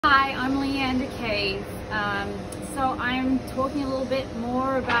Hi, I'm Leanda Cave. So I'm talking a little bit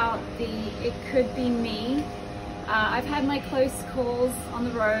more about the it could be me. I've had my close calls on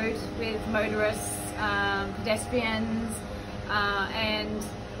the road with motorists, pedestrians, and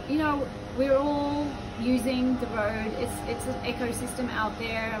you know, we're all using the road. It's an ecosystem out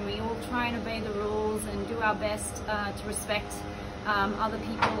there, and we all try and obey the rules and do our best to respect other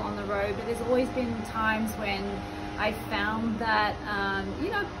people on the road. But there's always been times when I found that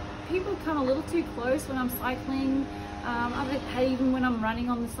you know, people come a little too close when I'm cycling. Even when I'm running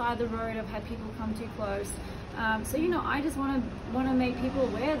on the side of the road, I've had people come too close. So you know, I just want to make people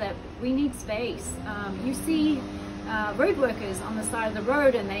aware that we need space. You see road workers on the side of the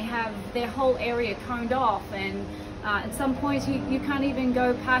road, and they have their whole area coned off, and at some points you can't even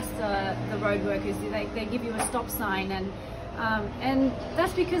go past the road workers. They give you a stop sign, and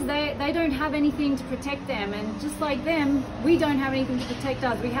that's because they don't have anything to protect them, and just like them, we don't have anything to protect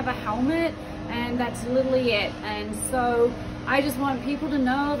us. We have a helmet, and that's literally it. And so I just want people to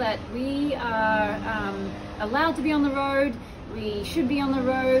know that we are allowed to be on the road. We should be on the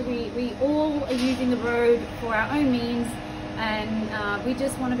road. We all are using the road for our own means, and we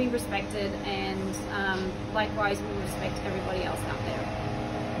just want to be respected, and likewise we respect everybody else.